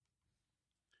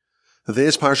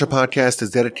This Parsha podcast is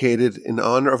dedicated in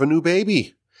honor of a new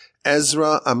baby,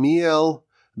 Ezra Amiel,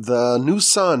 the new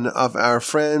son of our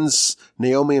friends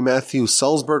Naomi and Matthew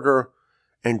Sulzberger,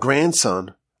 and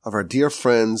grandson of our dear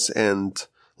friends and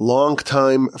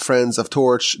longtime friends of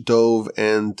Torch, Dove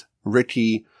and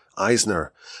Ricky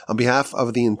Eisner. On behalf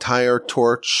of the entire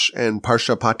Torch and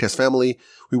Parsha podcast family,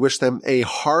 we wish them a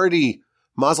hearty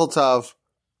Mazel Tov.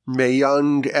 May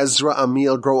young Ezra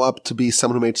Amiel grow up to be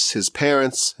someone who makes his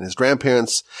parents and his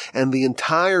grandparents and the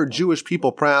entire Jewish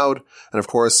people proud, and of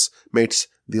course makes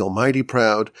the Almighty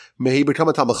proud. May he become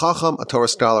a Talmid Chacham, a Torah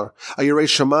scholar, a Yirei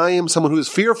Shamayim, someone who is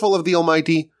fearful of the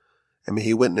Almighty, and may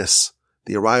he witness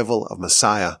the arrival of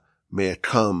Messiah. May it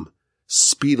come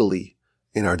speedily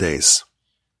in our days.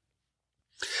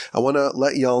 I want to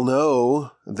let y'all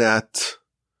know that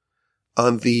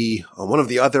on one of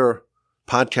the other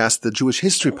podcast, the Jewish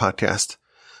History Podcast,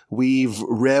 we've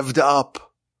revved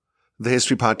up the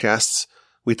history podcasts.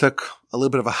 We took a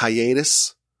little bit of a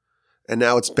hiatus, and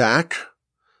now it's back.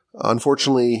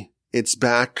 Unfortunately, it's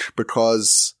back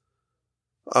because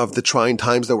of the trying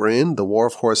times that we're in, the war,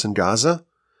 of course, in Gaza.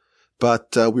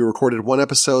 But we recorded one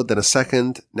episode, then a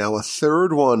second, now a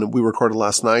third one we recorded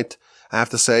last night. I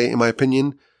have to say, in my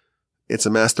opinion, it's a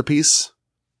masterpiece.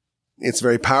 It's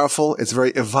very powerful. It's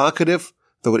very evocative,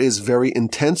 though it is very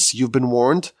intense. You've been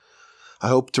warned. I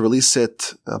hope to release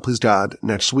it, please God,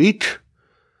 next week.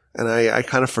 And I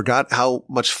kind of forgot how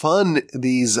much fun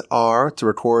these are to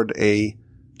record a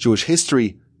Jewish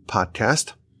history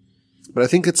podcast. But I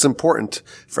think it's important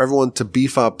for everyone to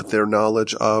beef up their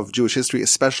knowledge of Jewish history,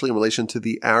 especially in relation to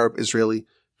the Arab-Israeli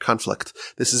conflict.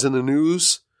 This is in the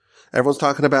news. Everyone's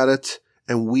talking about it.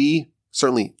 And we,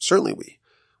 certainly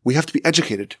we have to be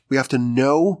educated. We have to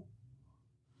know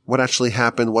what actually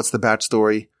happened, what's the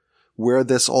backstory, where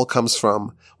this all comes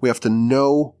from. We have to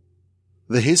know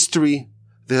the history,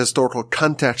 the historical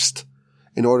context,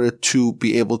 in order to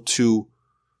be able to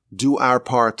do our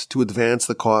part to advance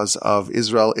the cause of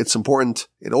Israel. It's important.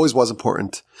 It always was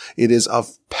important. It is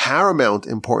of paramount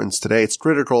importance today. It's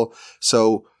critical.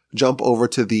 So jump over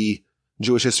to the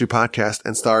Jewish History Podcast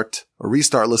and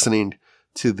restart listening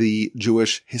to the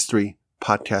Jewish History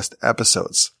Podcast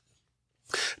episodes.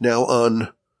 Now, on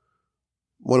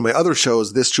one of my other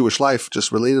shows, This Jewish Life,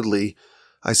 just relatedly,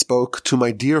 I spoke to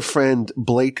my dear friend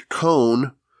Blake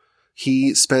Cohn.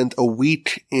 He spent a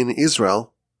week in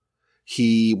Israel.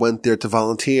 He went there to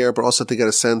volunteer, but also to get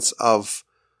a sense of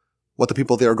what the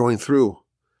people there are going through,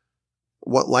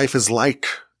 what life is like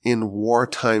in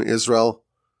wartime Israel.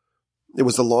 It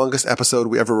was the longest episode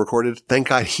we ever recorded. Thank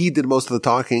God he did most of the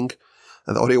talking.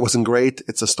 And the audio wasn't great.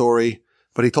 It's a story,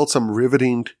 but he told some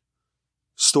riveting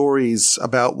stories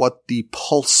about what the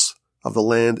pulse of the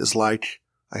land is like.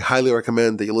 I highly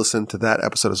recommend that you listen to that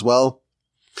episode as well.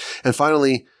 And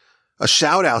finally, a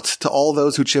shout out to all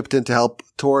those who chipped in to help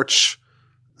Torch.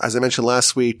 As I mentioned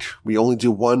last week, we only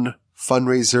do one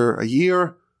fundraiser a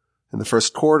year in the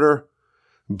first quarter,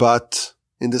 but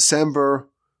in December,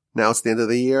 now it's the end of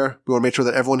the year, we want to make sure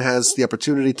that everyone has the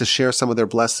opportunity to share some of their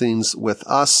blessings with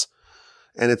us.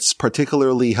 And it's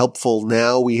particularly helpful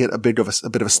now. We hit a bit of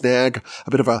a snag,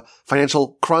 a bit of a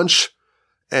financial crunch.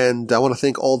 And I want to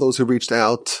thank all those who reached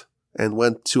out and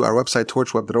went to our website,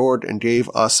 torchweb.org, and gave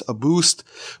us a boost.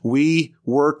 We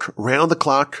work round the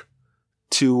clock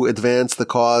to advance the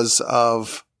cause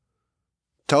of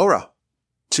Torah,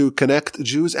 to connect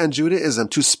Jews and Judaism,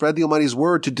 to spread the Almighty's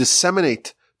word, to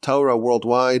disseminate Torah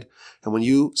worldwide. And when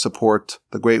you support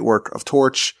the great work of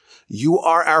Torch, you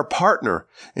are our partner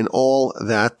in all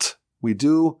that we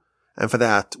do. And for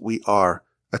that, we are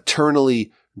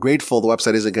eternally grateful. The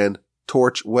website is, again,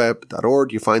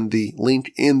 torchweb.org. You find the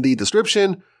link in the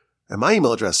description. And my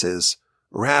email address is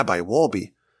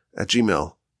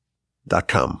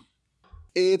rabbiwalby@gmail.com.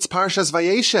 It's Parshas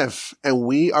Vayeishev, and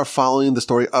we are following the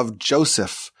story of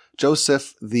Joseph.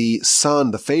 Joseph, the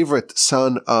favorite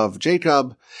son of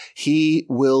Jacob. He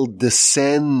will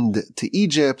descend to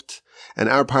Egypt. And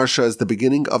our Parsha is the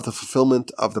beginning of the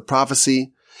fulfillment of the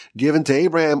prophecy given to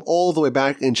Abraham all the way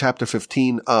back in chapter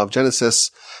 15 of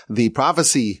Genesis, the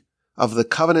prophecy of the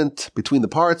covenant between the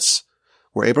parts,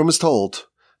 where Abraham is told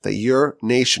that your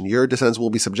nation, your descendants will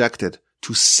be subjected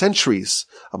to centuries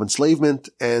of enslavement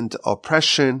and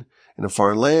oppression in a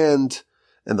foreign land,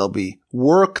 and they'll be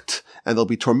worked, and they'll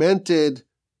be tormented,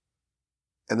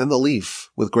 and then they'll leave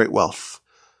with great wealth.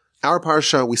 Our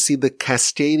Parsha, we see the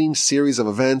cascading series of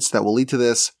events that will lead to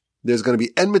this. There's going to be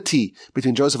enmity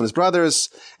between Joseph and his brothers,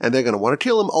 and they're going to want to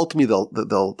kill him. Ultimately,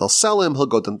 they'll sell him. He'll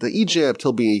go to Egypt.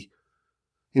 He'll be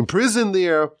imprisoned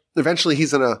there. Eventually,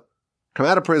 he's going to come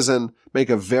out of prison,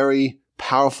 make a very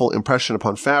powerful impression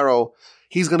upon Pharaoh.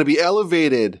 He's going to be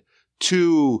elevated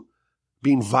to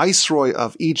being viceroy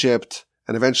of Egypt,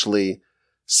 and eventually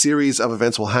series of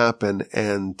events will happen,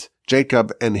 and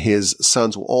Jacob and his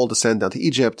sons will all descend down to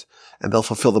Egypt, and they'll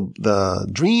fulfill the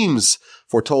dreams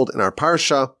foretold in our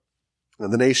Parsha,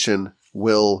 and the nation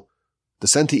will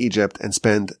descend to Egypt and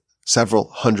spend several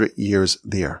hundred years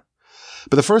there.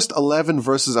 But the first 11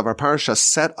 verses of our Parsha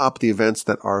set up the events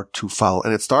that are to follow,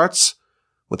 and it starts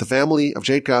with the family of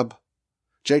Jacob.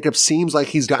 Jacob seems like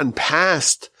he's gotten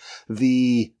past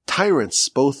the tyrants.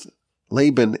 Both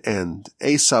Laban and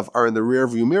Esav are in the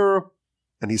rearview mirror,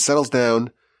 and he settles down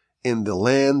in the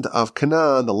land of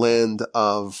Canaan, the land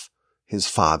of his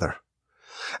father.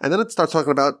 And then it starts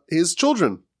talking about his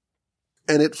children,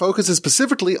 and it focuses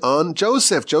specifically on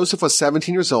Joseph. Joseph was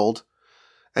 17 years old,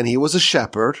 and he was a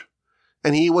shepherd,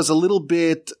 and he was a little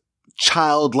bit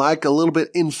childlike, a little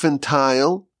bit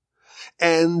infantile,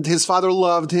 and his father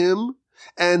loved him,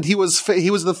 and he was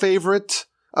the favorite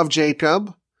of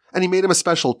Jacob, and he made him a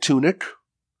special tunic,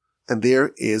 and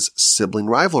there is sibling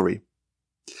rivalry.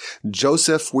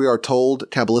 Joseph, we are told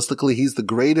Kabbalistically, he's the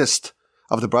greatest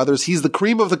of the brothers. He's the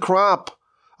cream of the crop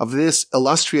of this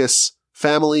illustrious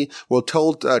family. We're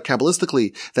told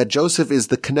Kabbalistically that Joseph is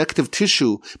the connective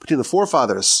tissue between the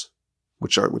forefathers,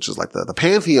 which is like the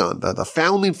pantheon, the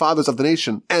founding fathers of the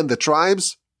nation, and the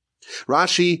tribes.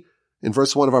 Rashi, in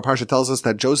verse 1 of our Parsha, tells us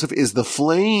that Joseph is the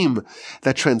flame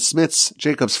that transmits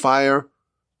Jacob's fire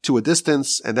to a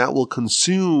distance, and that will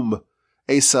consume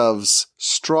Esav's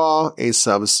straw,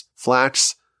 Esav's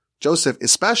flax. Joseph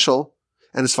is special,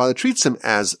 and his father treats him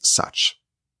as such.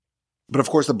 But of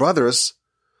course, the brothers,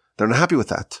 they're not happy with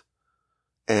that.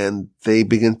 And they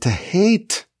begin to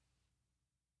hate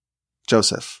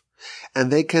Joseph.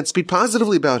 And they can't speak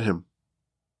positively about him.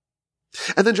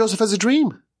 And then Joseph has a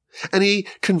dream. And he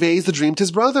conveys the dream to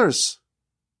his brothers.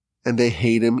 And they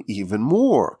hate him even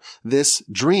more. This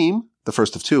dream, the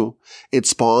first of two, it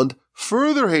spawned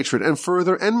further hatred and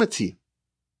further enmity.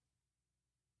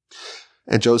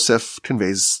 And Joseph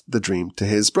conveys the dream to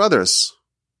his brothers.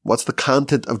 What's the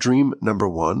content of dream number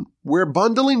 1? We're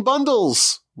bundling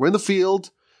bundles. We're in the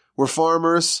field. We're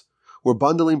farmers. We're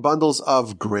bundling bundles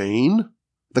of grain.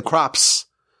 The crops.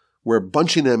 We're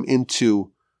bunching them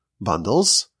into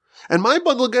bundles. And my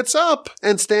bundle gets up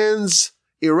and stands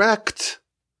erect.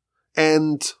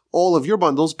 And all of your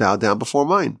bundles bow down before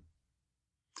mine.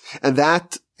 And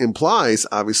that implies,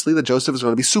 obviously, that Joseph is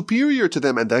going to be superior to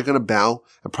them, and they're going to bow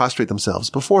and prostrate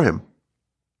themselves before him.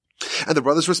 And the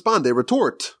brothers respond, they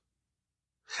retort.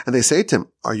 And they say to him,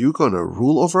 are you going to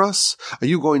rule over us? Are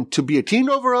you going to be a king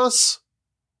over us?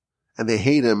 And they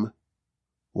hate him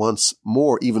once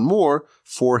more, even more,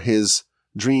 for his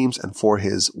dreams and for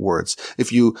his words.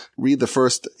 If you read the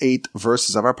first 8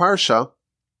 verses of our Parsha,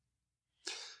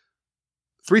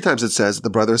 3 times it says the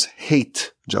brothers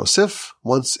hate Joseph.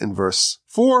 Once in verse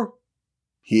 4,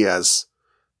 he has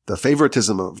the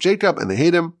favoritism of Jacob and they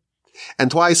hate him. And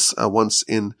twice, once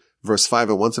in verse 5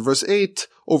 and once in verse 8,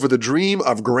 over the dream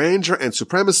of grandeur and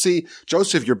supremacy.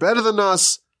 Joseph, you're better than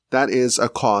us. That is a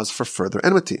cause for further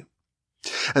enmity.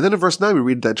 And then in verse 9, we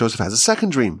read that Joseph has a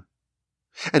second dream.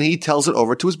 And he tells it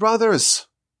over to his brothers.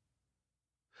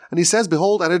 And he says,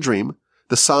 behold, I had a dream.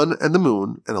 The sun and the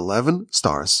moon and 11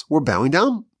 stars were bowing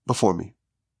down before me.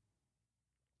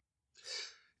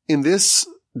 In this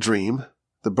dream,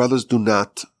 the brothers do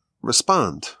not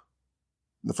respond.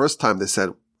 The first time they said,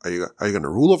 are you going to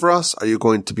rule over us? Are you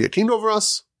going to be a king over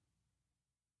us?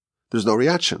 There's no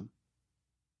reaction.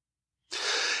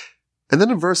 And then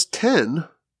in verse 10,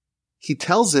 he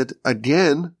tells it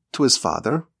again to his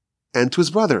father and to his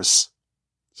brothers.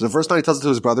 So verse 9, he tells it to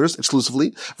his brothers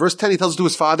exclusively. Verse 10, he tells it to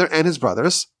his father and his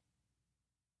brothers.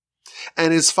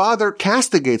 And his father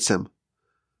castigates him.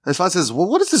 And his father says, well,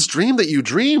 what is this dream that you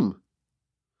dream?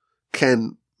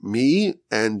 Can me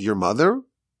and your mother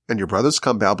and your brothers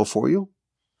come bow before you?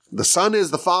 The sun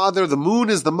is the father, the moon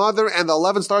is the mother, and the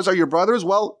 11 stars are your brothers.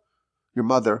 Well, your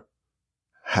mother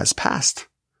has passed.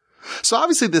 So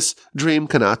obviously this dream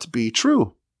cannot be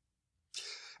true.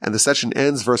 And the section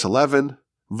ends, verse 11.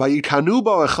 Vayikanu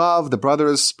ba'achav, the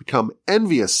brothers become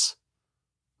envious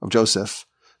of Joseph.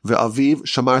 Ve'aviv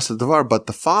shamar sadavar, but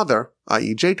the father,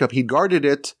 i.e. Jacob, he guarded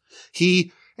it.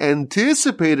 He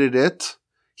anticipated it.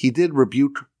 He did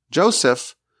rebuke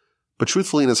Joseph, but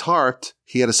truthfully in his heart,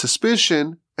 he had a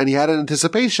suspicion and he had an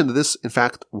anticipation that this, in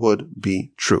fact, would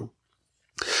be true.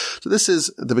 So this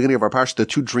is the beginning of our parsha, the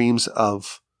 2 dreams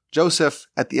of Joseph.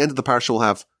 At the end of the parsha, we'll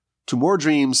have 2 more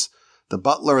dreams, the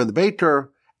butler and the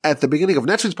baker. At the beginning of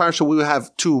next week's parsha, we will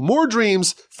have 2 more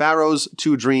dreams, Pharaoh's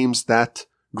 2 dreams that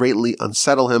greatly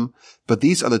unsettle him. But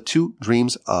these are the 2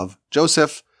 dreams of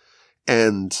Joseph.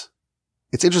 And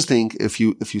it's interesting, if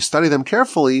you study them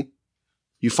carefully,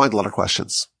 you find a lot of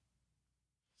questions.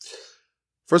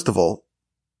 First of all,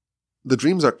 the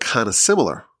dreams are kind of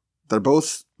similar. They're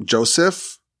both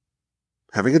Joseph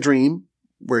having a dream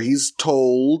where he's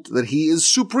told that he is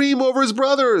supreme over his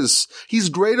brothers. He's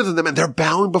greater than them, and they're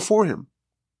bowing before him.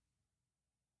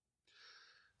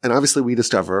 And obviously we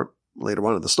discover later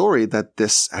on in the story that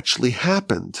this actually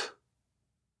happened.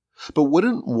 But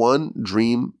wouldn't one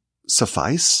dream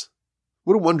suffice?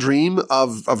 Wouldn't one dream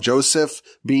of Joseph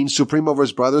being supreme over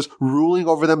his brothers, ruling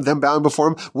over them bowing before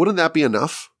him, wouldn't that be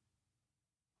enough?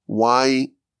 Why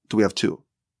do we have two?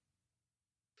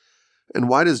 And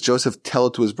why does Joseph tell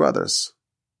it to his brothers?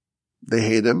 They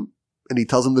hate him, and he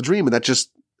tells them the dream, and that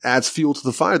just adds fuel to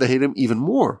the fire. They hate him even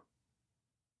more.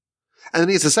 And then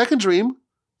he has a second dream,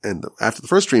 and after the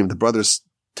first dream, the brothers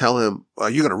tell him, "Are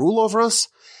you going to rule over us?"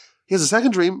 He has a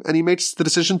second dream, and he makes the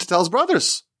decision to tell his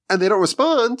brothers, and they don't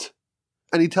respond,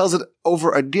 and he tells it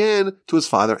over again to his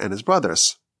father and his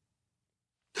brothers.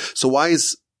 So why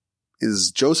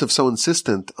is Joseph so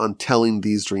insistent on telling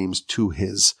these dreams to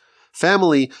his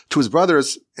family, to his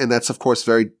brothers? And that's, of course,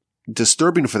 very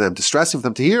disturbing for them, distressing for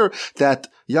them to hear that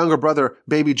younger brother,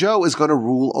 baby Joe, is going to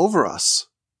rule over us.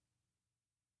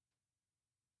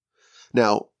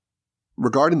 Now,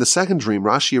 regarding the second dream,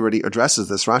 Rashi already addresses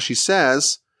this. Rashi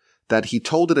says that he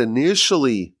told it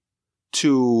initially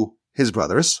to his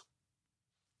brothers.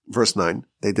 Verse 9,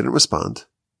 they didn't respond.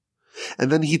 And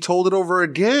then he told it over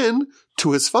again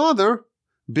to his father,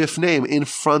 bifneim, in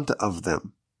front of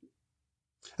them.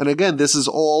 And again, this is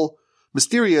all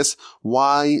mysterious.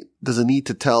 Why does he need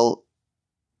to tell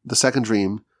the second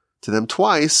dream to them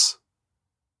twice?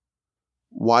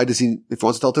 Why does he, if he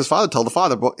wants to tell it to his father, tell the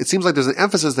father? But it seems like there's an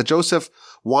emphasis that Joseph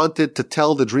wanted to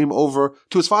tell the dream over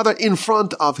to his father in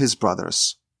front of his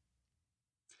brothers.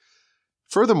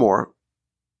 Furthermore,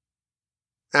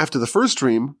 after the first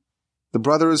dream, the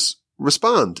brothers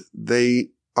respond. They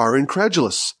are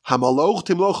incredulous. Hamaloch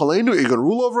timloch aleinu, you're going to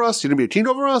rule over us? You're going to be a king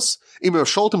over us? Im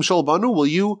yosholtim shol banu, will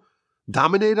you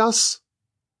dominate us?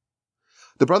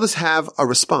 The brothers have a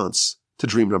response to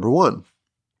dream number one.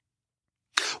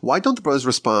 Why don't the brothers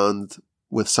respond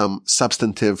with some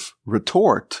substantive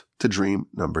retort to dream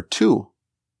number two?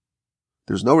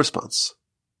 There's no response.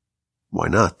 Why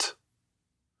not?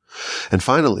 And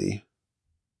finally,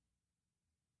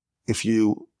 if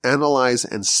you analyze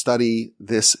and study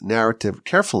this narrative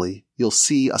carefully, you'll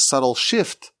see a subtle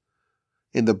shift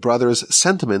in the brothers'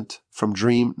 sentiment from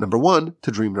dream number one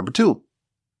to dream number two.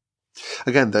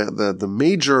 Again, the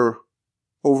major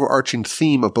overarching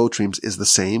theme of both dreams is the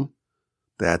same,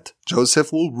 that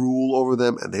Joseph will rule over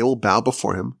them and they will bow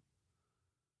before him.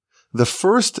 The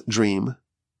first dream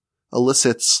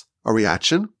elicits a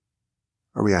reaction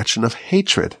of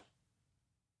hatred.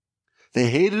 They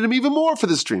hated him even more for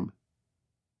this dream.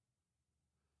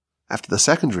 After the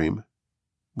second dream,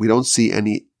 we don't see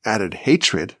any added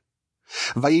hatred.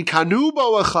 Vayikanu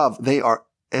bo'achav, they are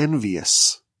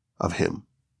envious of him.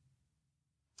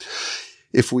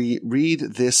 If we read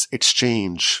this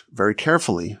exchange very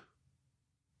carefully,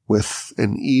 with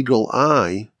an eagle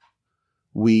eye,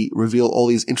 we reveal all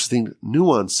these interesting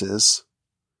nuances.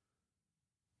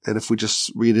 And if we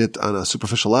just read it on a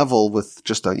superficial level with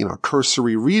just a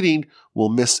cursory reading, we'll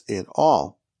miss it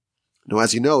all. Now,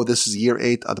 as you know, this is year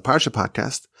 8 of the Parsha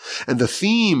podcast, and the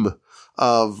theme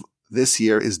of this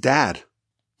year is Dad,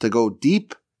 to go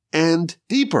deep and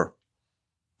deeper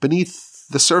beneath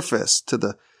the surface to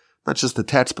the, not just the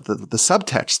text, but the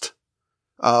subtext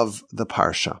of the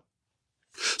Parsha.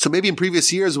 So maybe in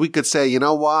previous years we could say, you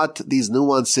know what, these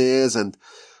nuances and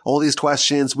all these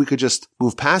questions, we could just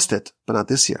move past it, but not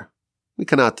this year. We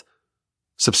cannot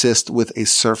subsist with a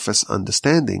surface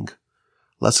understanding.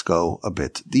 Let's go a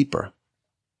bit deeper.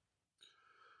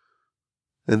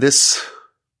 And this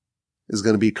is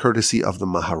going to be courtesy of the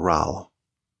Maharal.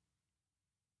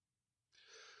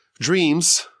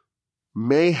 Dreams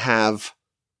may have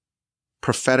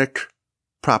prophetic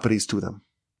properties to them.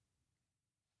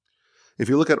 If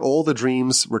you look at all the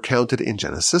dreams recounted in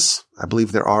Genesis, I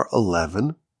believe there are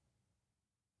 11,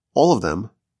 all of them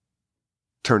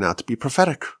turn out to be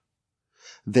prophetic.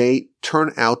 They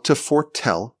turn out to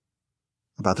foretell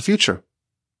about the future.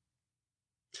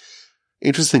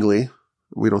 Interestingly,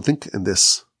 we don't think in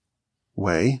this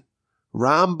way.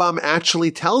 Rambam actually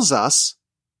tells us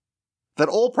that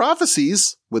all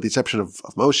prophecies, with the exception of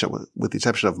Moshe, with the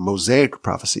exception of Mosaic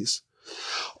prophecies,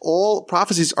 all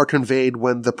prophecies are conveyed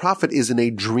when the prophet is in a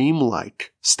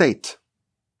dreamlike state.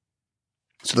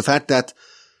 So the fact that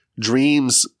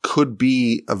dreams could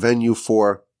be a venue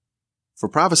for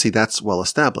prophecy, that's well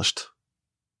established.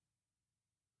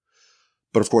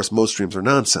 But of course, most dreams are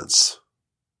nonsense.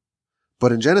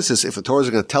 But in Genesis, if the Torah is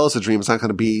going to tell us a dream, it's not going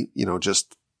to be,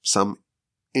 just some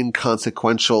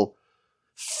inconsequential,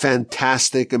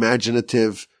 fantastic,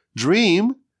 imaginative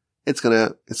dream. It's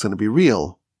going to be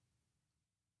real.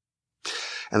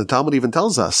 And the Talmud even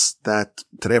tells us that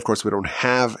today, of course, we don't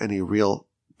have any real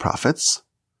prophets,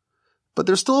 but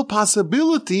there's still a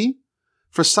possibility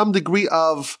for some degree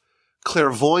of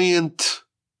clairvoyant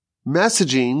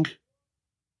messaging,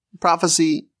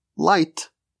 prophecy, light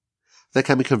that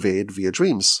can be conveyed via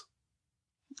dreams.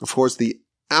 Of course, the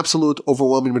absolute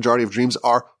overwhelming majority of dreams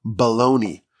are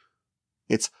baloney.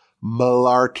 It's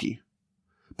malarkey.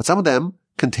 But some of them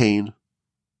contain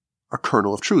a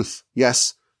kernel of truth.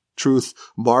 Yes, truth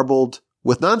marbled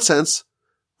with nonsense,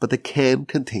 but they can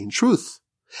contain truth.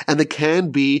 And they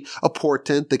can be a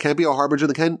portent, they can be a harbinger,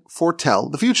 they can foretell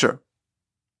the future.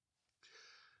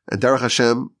 And Derech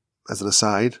Hashem, as an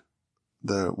aside,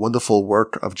 the wonderful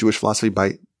work of Jewish philosophy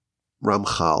by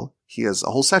Ramchal, he has a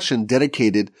whole section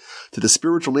dedicated to the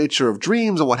spiritual nature of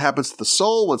dreams and what happens to the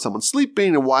soul when someone's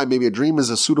sleeping and why maybe a dream is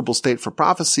a suitable state for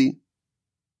prophecy.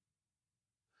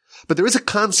 But there is a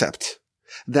concept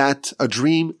that a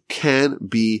dream can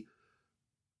be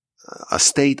a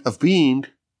state of being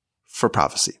for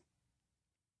prophecy.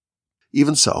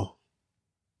 Even so,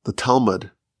 the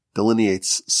Talmud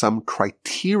delineates some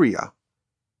criteria.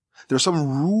 There are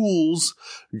some rules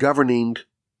governing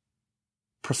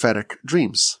prophetic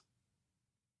dreams.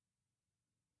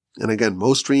 And again,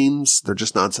 most dreams, they're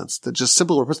just nonsense. They're just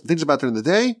simple what a person thinks about during the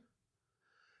day.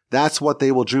 That's what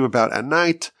they will dream about at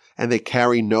night, and they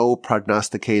carry no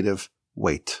prognosticative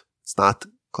weight. It's not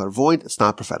clairvoyant, it's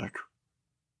not prophetic.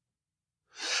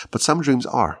 But some dreams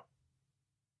are.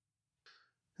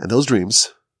 And those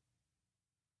dreams,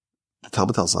 the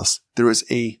Talmud tells us, there is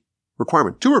a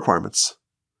requirement, 2 requirements,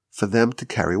 for them to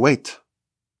carry weight.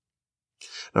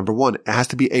 Number 1, it has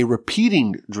to be a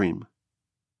repeating dream.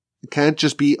 It can't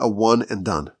just be a one and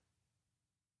done.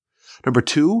 Number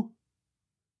 2,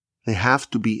 they have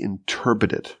to be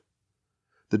interpreted.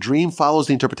 The dream follows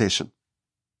the interpretation.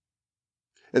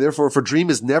 And therefore, if a dream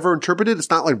is never interpreted, it's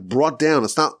not like brought down,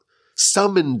 it's not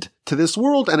summoned to this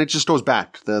world, and it just goes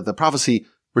back. The prophecy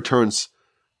returns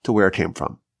to where it came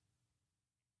from.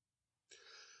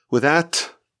 With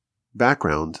that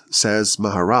background, says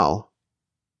Maharal,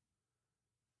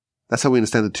 that's how we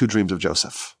understand the 2 dreams of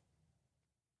Joseph.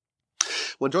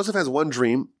 When Joseph has one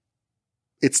dream,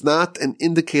 it's not an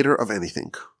indicator of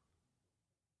anything.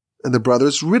 And the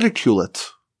brothers ridicule it.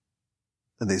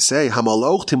 And they say,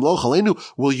 Hamaloch timloch aleinu,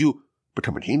 will you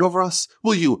become a king over us?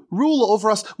 Will you rule over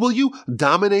us? Will you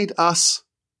dominate us?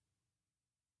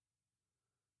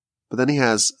 But then he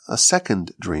has a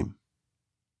second dream.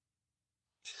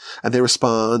 And they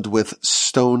respond with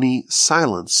stony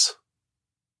silence.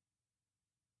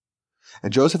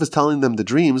 And Joseph is telling them the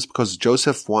dreams because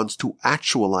Joseph wants to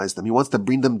actualize them. He wants to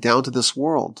bring them down to this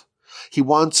world. He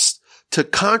wants to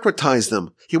concretize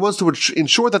them. He wants to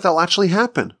ensure that they'll actually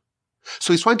happen.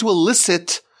 So he's trying to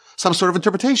elicit some sort of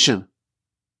interpretation.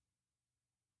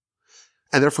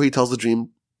 And therefore he tells the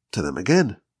dream to them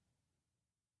again.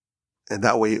 And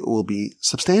that way it will be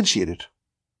substantiated.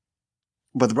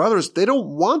 But the brothers, they don't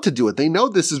want to do it. They know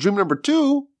this is dream number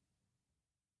 2.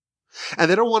 And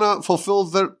they don't want to fulfill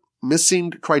the missing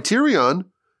criterion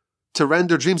to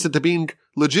render dreams into being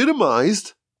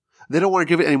legitimized. They don't want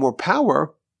to give it any more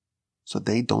power. So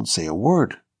they don't say a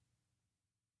word.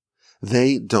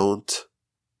 They don't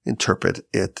interpret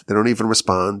it. They don't even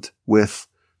respond with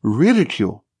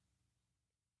ridicule.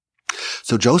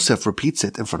 So Joseph repeats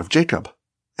it in front of Jacob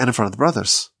and in front of the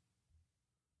brothers.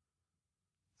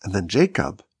 And then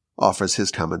Jacob offers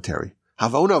his commentary.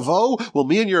 Havon avo, will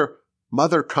me and your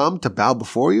mother come to bow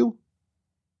before you?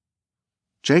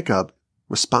 Jacob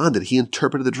responded. He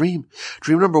interpreted the dream.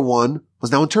 Dream number 1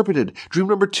 was now interpreted. Dream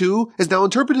number 2 is now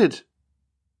interpreted.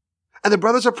 And the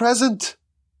brothers are present.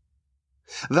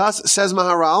 Thus, says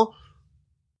Maharal,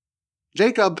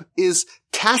 Jacob is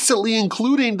tacitly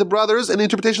including the brothers in the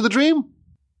interpretation of the dream.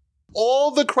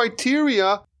 All the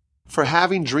criteria for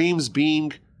having dreams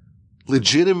being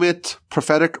legitimate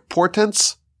prophetic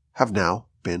portents have now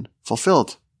been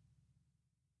fulfilled.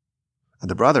 And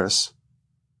the brothers,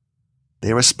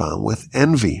 they respond with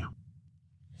envy.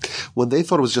 When they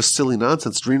thought it was just silly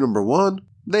nonsense, dream number 1,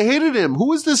 they hated him.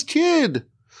 Who is this kid?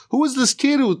 Who is this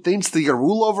kid who thinks that he can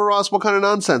rule over us? What kind of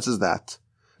nonsense is that?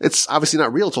 It's obviously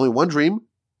not real. It's only one dream.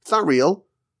 It's not real.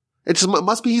 It just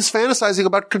must be he's fantasizing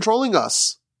about controlling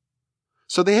us.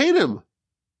 So they hate him.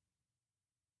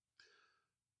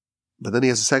 But then he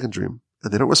has a second dream,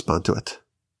 and they don't respond to it.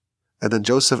 And then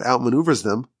Joseph outmaneuvers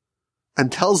them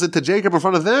and tells it to Jacob in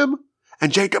front of them,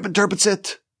 And Jacob interprets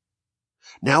it.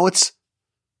 Now it's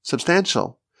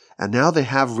substantial. And now they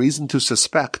have reason to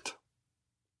suspect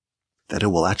that it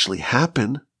will actually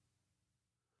happen.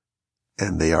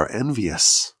 And they are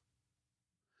envious.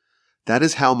 That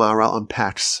is how Maharal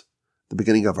unpacks the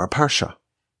beginning of our Parsha.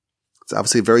 It's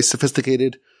obviously a very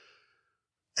sophisticated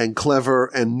and clever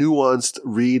and nuanced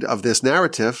read of this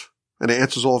narrative, and it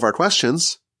answers all of our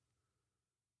questions.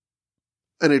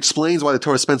 And it explains why the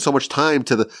Torah spends so much time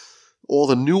to all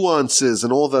the nuances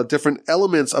and all the different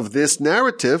elements of this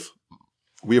narrative.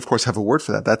 We, of course, have a word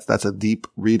for that. That's a deep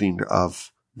reading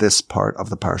of this part of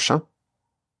the Parsha.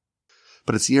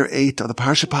 But it's year 8 of the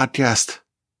Parsha podcast.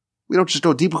 We don't just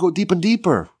go deeper, go deep and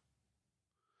deeper.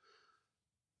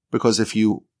 Because if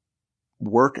you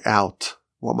work out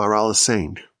what Maharal is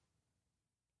saying,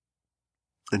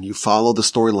 and you follow the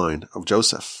storyline of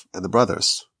Joseph and the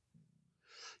brothers,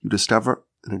 you discover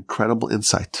an incredible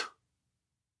insight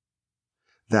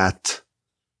that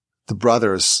the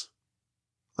brothers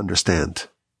understand.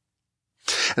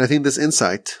 And I think this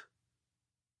insight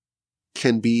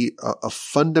can be a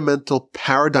fundamental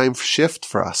paradigm shift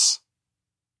for us.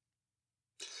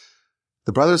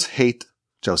 The brothers hate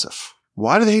Joseph.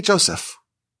 Why do they hate Joseph?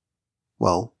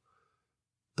 Well,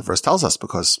 the verse tells us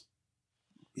because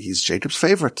he's Jacob's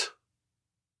favorite.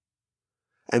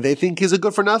 And they think he's a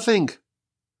good for nothing.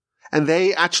 And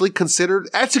they actually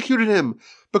executed him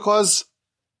because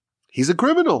he's a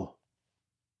criminal.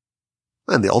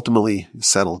 And they ultimately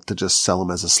settled to just sell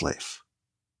him as a slave.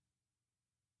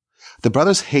 The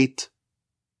brothers hate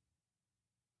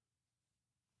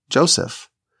Joseph.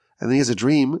 And then he has a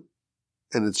dream,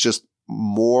 and it's just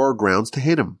more grounds to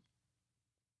hate him.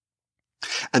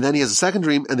 And then he has a second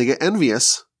dream, and they get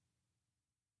envious,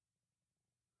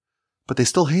 but they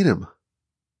still hate him.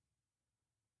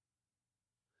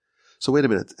 So wait a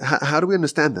minute. How do we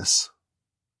understand this?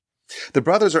 The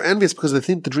brothers are envious because they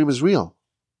think the dream is real.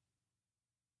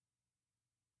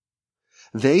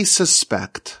 They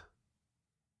suspect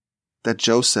that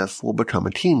Joseph will become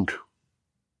a king.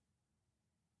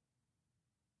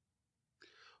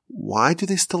 Why do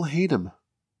they still hate him?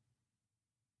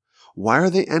 Why are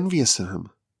they envious of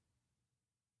him?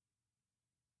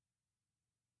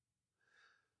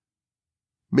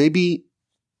 Maybe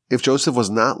if Joseph was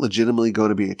not legitimately going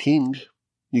to be a king,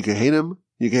 you could hate him.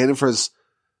 You could hate him for his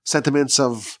sentiments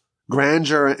of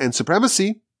grandeur and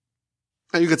supremacy.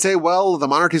 And you could say, well, the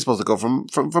monarchy is supposed to go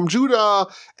from Judah.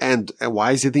 And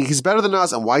why does he think he's better than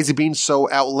us? And why is he being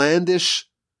so outlandish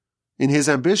in his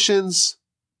ambitions?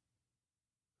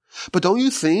 But don't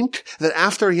you think that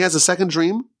after he has a second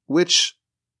dream, which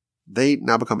they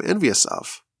now become envious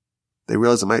of, they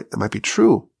realize it might be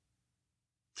true?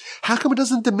 How come it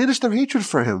doesn't diminish their hatred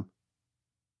for him?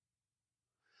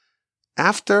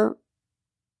 After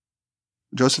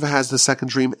Joseph has the second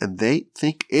dream and they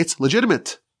think it's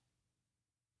legitimate,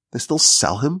 they still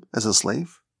sell him as a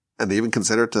slave, and they even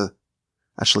consider to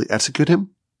actually execute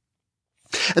him.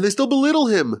 And they still belittle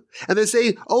him, and they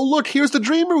say, oh look, here's the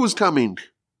dreamer who's coming.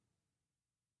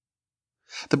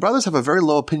 The brothers have a very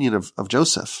low opinion of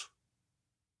Joseph.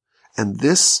 And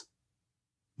this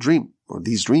dream, or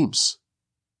these dreams,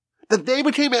 that they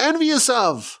became envious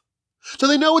of. So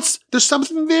they know there's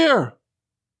something there.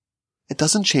 It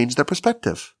doesn't change their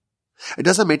perspective. It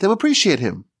doesn't make them appreciate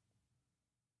him.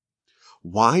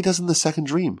 Why doesn't the second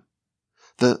dream,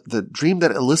 the dream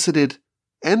that elicited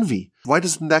envy, why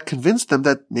doesn't that convince them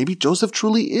that maybe Joseph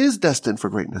truly is destined for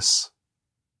greatness?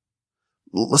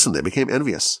 Listen, they became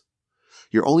envious.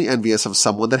 You're only envious of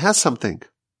someone that has something.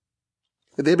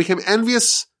 They became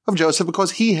envious of Joseph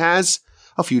because he has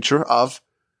a future of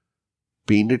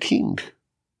being a king.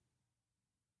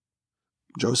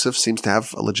 Joseph seems to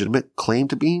have a legitimate claim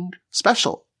to being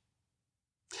special.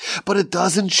 But it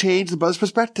doesn't change the brother's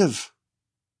perspective.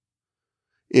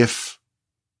 If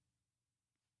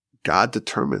God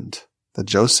determined that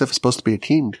Joseph is supposed to be a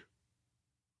king,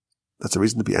 that's a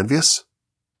reason to be envious?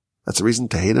 That's a reason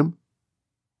to hate him?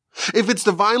 If it's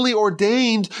divinely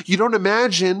ordained, you don't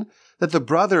imagine that the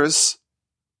brothers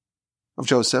of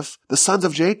Joseph, the sons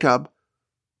of Jacob,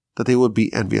 that they would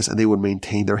be envious and they would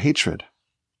maintain their hatred.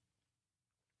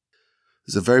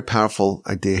 There's a very powerful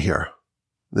idea here.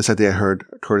 This idea I heard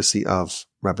courtesy of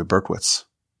Rabbi Berkowitz.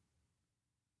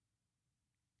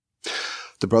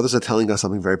 The brothers are telling us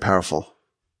something very powerful.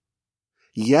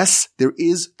 Yes, there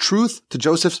is truth to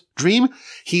Joseph's dream.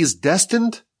 He is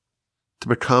destined to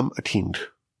become a king.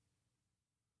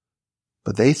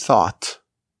 But they thought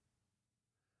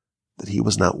that he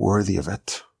was not worthy of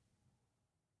it.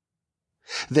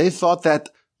 They thought that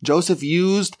Joseph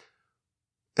used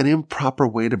an improper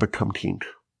way to become king.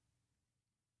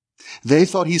 They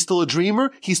thought he's still a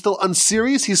dreamer, he's still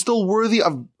unserious, he's still worthy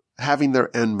of having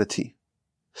their enmity.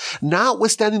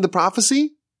 Notwithstanding the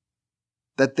prophecy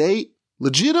that they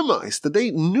legitimized, that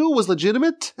they knew was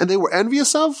legitimate and they were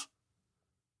envious of,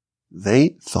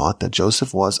 they thought that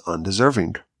Joseph was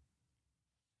undeserving.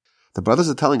 The brothers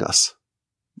are telling us,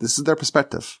 this is their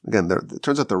perspective. Again, it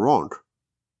turns out they're wrong.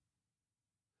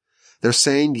 They're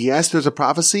saying, yes, there's a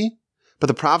prophecy, but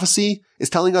the prophecy is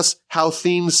telling us how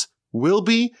things will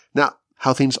be, not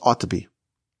how things ought to be.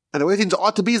 And the way things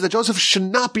ought to be is that Joseph should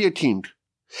not be a king.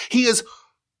 He is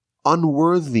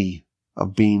unworthy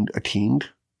of being a king,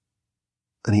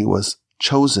 and he was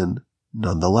chosen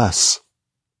nonetheless.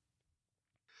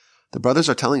 The brothers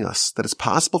are telling us that it's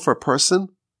possible for a person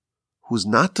who's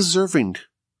not deserving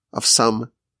of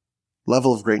some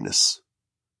level of greatness,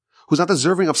 who's not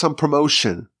deserving of some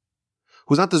promotion,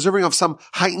 who's not deserving of some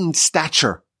heightened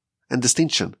stature and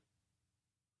distinction.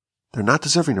 They're not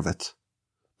deserving of it,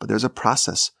 but there's a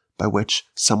process by which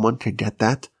someone can get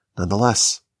that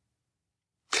nonetheless.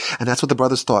 And that's what the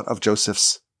brothers thought of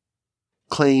Joseph's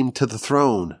claim to the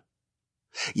throne.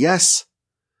 Yes,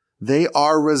 they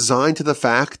are resigned to the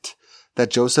fact that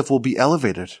Joseph will be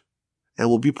elevated and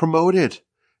will be promoted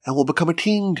and will become a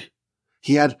king.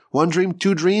 He had one dream,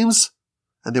 two dreams,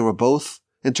 and they were both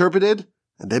interpreted,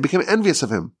 and they became envious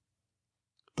of him.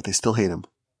 But they still hate him.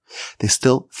 They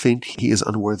still think he is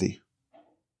unworthy.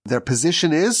 Their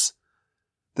position is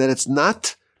that it's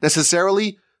not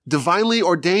necessarily divinely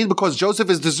ordained because Joseph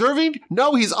is deserving.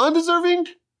 No, he's undeserving,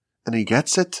 and he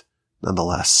gets it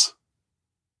nonetheless.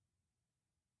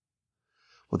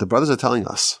 What the brothers are telling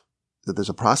us is that there's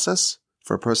a process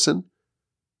for a person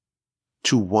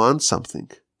to want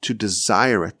something, to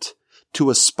desire it,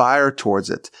 to aspire towards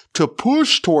it, to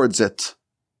push towards it,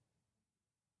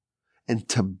 and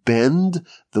to bend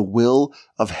the will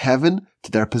of heaven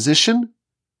to their position,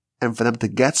 and for them to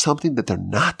get something that they're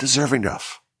not deserving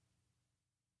of.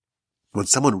 When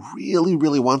someone really,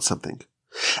 really wants something,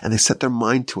 and they set their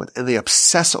mind to it, and they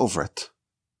obsess over it,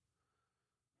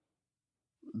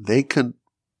 they can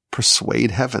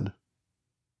persuade heaven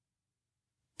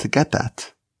to get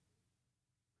that,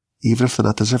 even if they're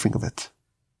not deserving of it.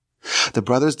 The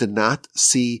brothers did not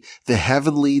see the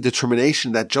heavenly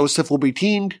determination that Joseph will be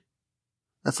king.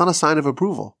 That's not a sign of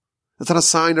approval. That's not a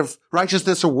sign of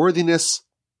righteousness or worthiness.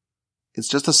 It's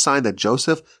just a sign that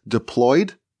Joseph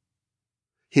deployed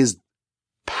his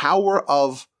power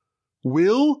of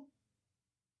will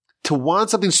to want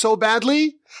something so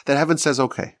badly that heaven says,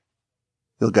 okay,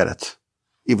 you'll get it,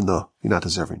 even though you're not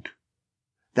deserving.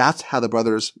 That's how the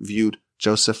brothers viewed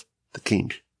Joseph the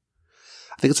king.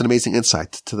 I think it's an amazing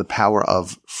insight to the power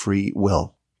of free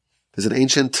will. There's an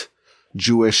ancient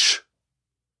Jewish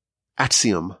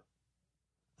axiom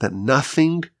that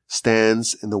nothing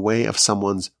stands in the way of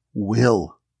someone's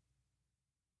will.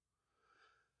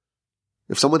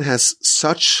 If someone has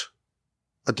such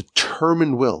a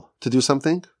determined will to do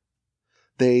something,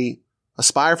 they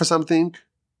aspire for something,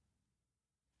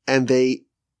 and they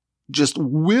just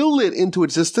will it into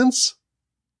existence,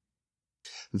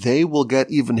 they will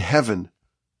get even heaven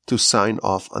to sign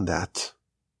off on that,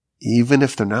 even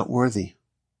if they're not worthy.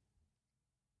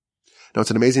 Now,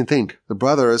 it's an amazing thing. The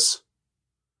brothers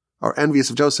are envious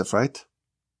of Joseph, right?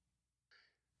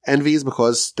 Envy is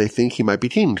because they think he might be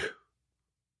king.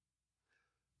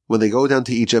 When they go down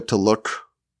to Egypt to look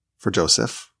for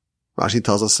Joseph, Rashi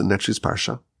tells us in next week's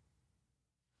Parsha,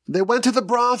 they went to the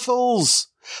brothels.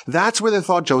 That's where they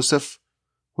thought Joseph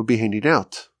would be hanging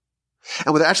out.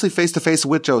 And when they're actually face to face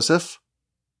with Joseph,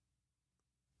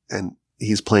 and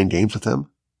he's playing games with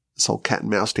them, this whole cat and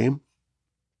mouse game,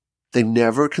 they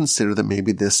never consider that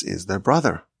maybe this is their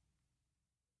brother.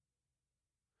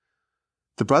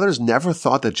 The brothers never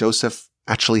thought that Joseph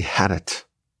actually had it.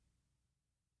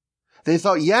 They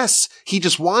thought, yes, he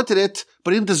just wanted it,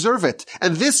 but he didn't deserve it.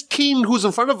 And this king who's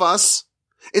in front of us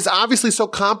is obviously so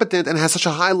competent and has such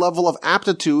a high level of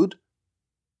aptitude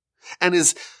and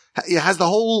has the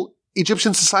whole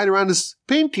Egyptian society around his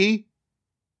pinky.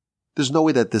 There's no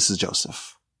way that this is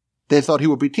Joseph. They thought he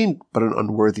would be king, but an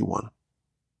unworthy one.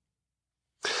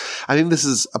 I think this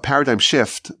is a paradigm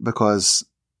shift because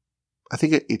I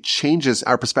think it changes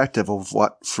our perspective of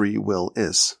what free will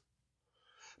is.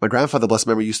 My grandfather, blessed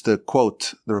memory, used to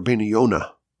quote the Rabbeinu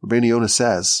Yonah. Rabbeinu Yonah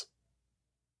says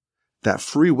that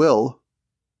free will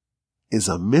is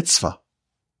a mitzvah.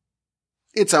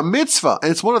 It's a mitzvah,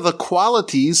 and it's one of the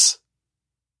qualities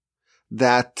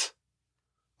that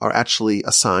are actually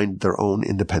assigned their own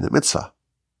independent mitzvah.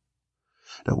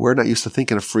 Now, we're not used to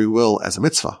thinking of free will as a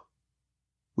mitzvah.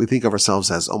 We think of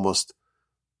ourselves as almost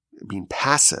being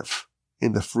passive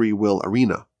in the free will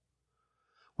arena.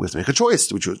 We have to make a choice.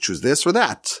 Do we choose this or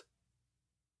that?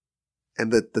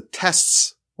 And the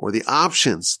tests or the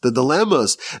options, the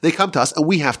dilemmas, they come to us and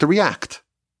we have to react.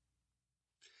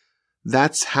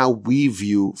 That's how we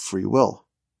view free will.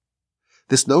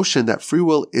 This notion that free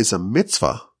will is a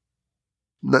mitzvah,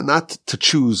 not to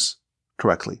choose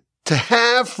correctly, to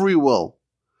have free will,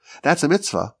 that's a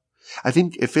mitzvah. I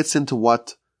think it fits into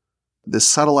what this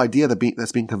subtle idea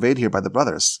that's being conveyed here by the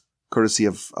brothers, courtesy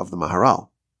of the Maharal.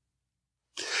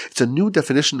 It's a new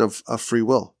definition of free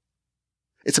will.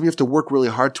 It's something you have to work really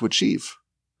hard to achieve.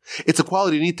 It's a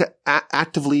quality you need to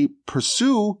actively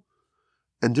pursue,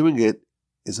 and doing it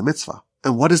is a mitzvah.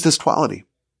 And what is this quality?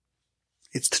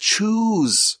 It's to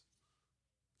choose.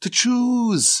 To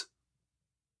choose.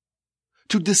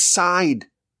 To decide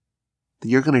that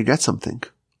you're going to get something.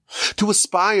 To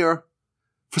aspire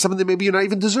for something that maybe you're not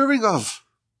even deserving of.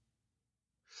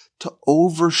 To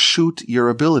overshoot your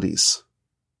abilities.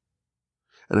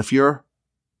 And if you're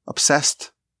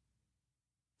obsessed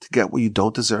to get what you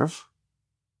don't deserve,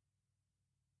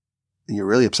 and you're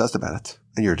really obsessed about it,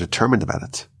 and you're determined about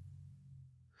it,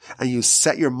 and you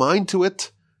set your mind to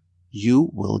it, you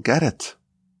will get it.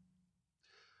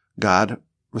 God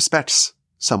respects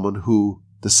someone who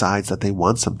decides that they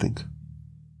want something.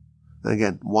 And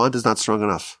again, want is not strong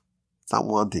enough. It's not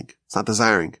wanting. It's not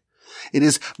desiring. It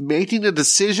is making a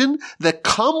decision that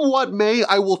come what may,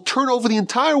 I will turn over the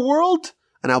entire world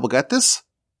and I will get this.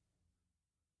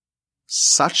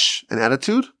 Such an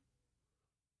attitude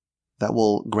that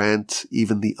will grant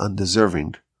even the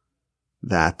undeserving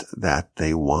that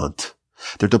they want.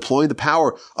 They're deploying the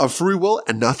power of free will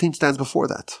and nothing stands before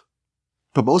that.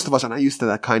 But most of us are not used to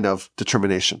that kind of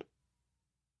determination.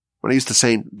 We're not used to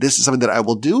saying, this is something that I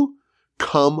will do,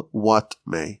 come what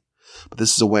may. But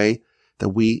this is a way that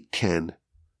we can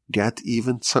get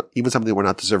even something we're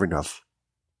not deserving of.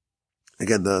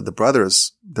 Again, the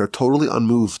brothers, they're totally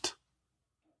unmoved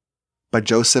by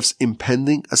Joseph's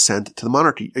impending ascent to the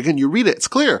monarchy. Again, you read it, it's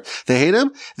clear. They hate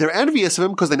him, they're envious of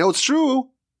him because they know it's true,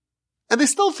 and they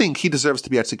still think he deserves to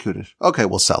be executed. Okay,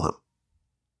 we'll sell him.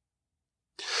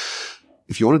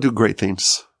 If you want to do great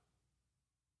things,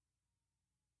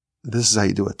 this is how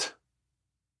you do it.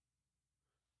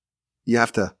 You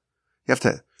have to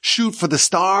shoot for the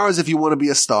stars if you want to be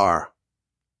a star.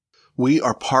 We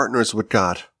are partners with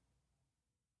God.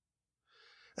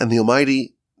 And the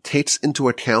Almighty takes into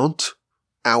account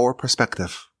our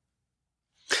perspective.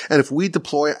 And if we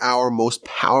deploy our most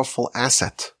powerful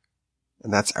asset,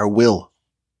 and that's our will,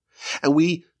 and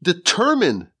we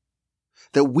determine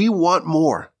that we want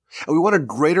more, and we want a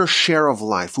greater share of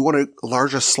life, we want a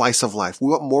larger slice of life, we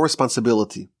want more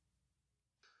responsibility,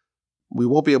 we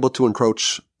won't be able to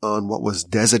encroach on what was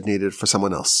designated for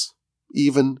someone else,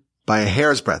 even by a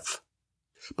hair's breadth.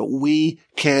 But we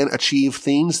can achieve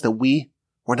things that we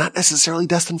were not necessarily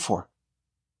destined for.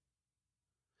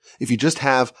 If you just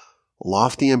have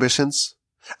lofty ambitions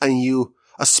and you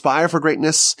aspire for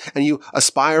greatness and you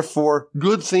aspire for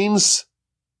good things,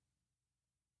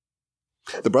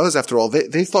 the brothers, after all,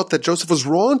 they thought that Joseph was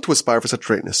wrong to aspire for such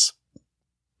greatness.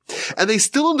 And they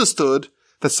still understood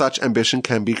that such ambition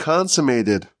can be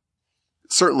consummated.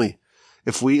 Certainly,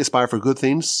 if we aspire for good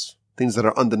things, things that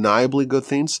are undeniably good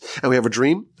things, and we have a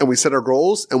dream, and we set our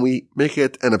goals, and we make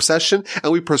it an obsession,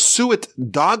 and we pursue it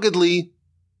doggedly,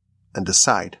 and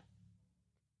decide.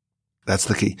 That's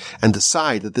the key. And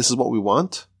decide that this is what we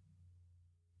want,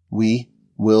 we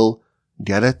will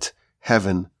get it.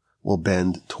 Heaven will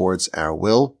bend towards our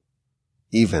will,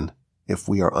 even if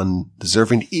we are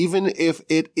undeserving, even if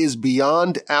it is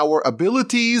beyond our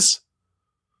abilities.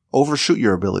 Overshoot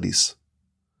your abilities.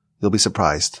 You'll be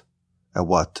surprised at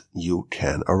what you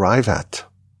can arrive at.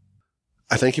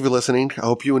 I thank you for listening. I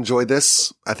hope you enjoyed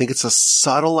this. I think it's a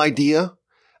subtle idea.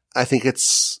 I think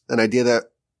it's an idea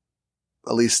that,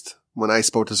 at least when I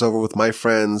spoke this over with my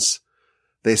friends,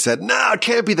 they said, no, it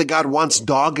can't be that God wants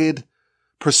dogged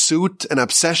pursuit and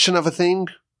obsession of a thing.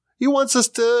 He wants us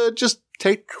to just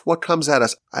take what comes at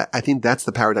us. I think that's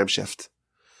the paradigm shift.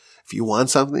 If you want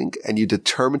something and you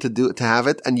determine to have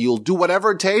it, and you'll do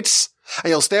whatever it takes,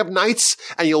 and you'll stay up nights,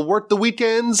 and you'll work the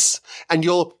weekends, and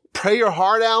you'll pray your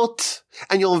heart out,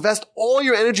 and you'll invest all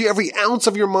your energy, every ounce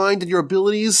of your mind and your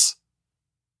abilities,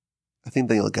 I think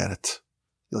then you'll get it.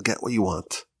 You'll get what you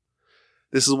want.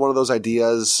 This is one of those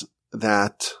ideas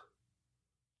that,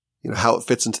 how it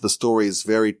fits into the story is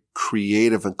very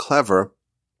creative and clever,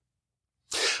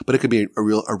 but it could be a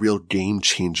real game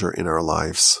changer in our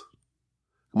lives.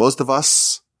 Most of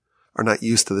us are not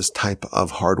used to this type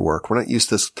of hard work. We're not used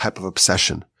to this type of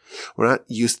obsession. We're not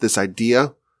used to this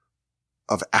idea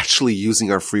of actually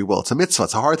using our free will. It's a mitzvah.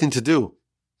 It's a hard thing to do.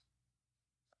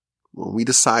 when we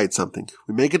decide something,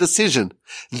 we make a decision,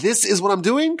 this is what I'm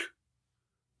doing,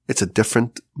 it's a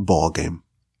different ball game.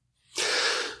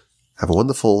 Have a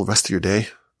wonderful rest of your day.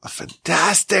 A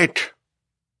fantastic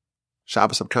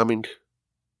Shabbos upcoming.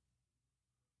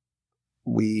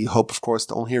 We hope, of course,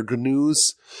 to only hear good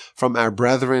news from our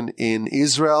brethren in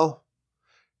Israel.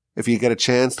 If you get a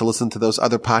chance to listen to those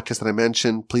other podcasts that I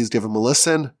mentioned, please give them a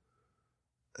listen.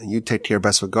 And you take care.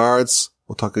 Best regards.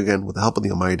 We'll talk again with the help of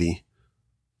the Almighty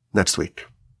next week.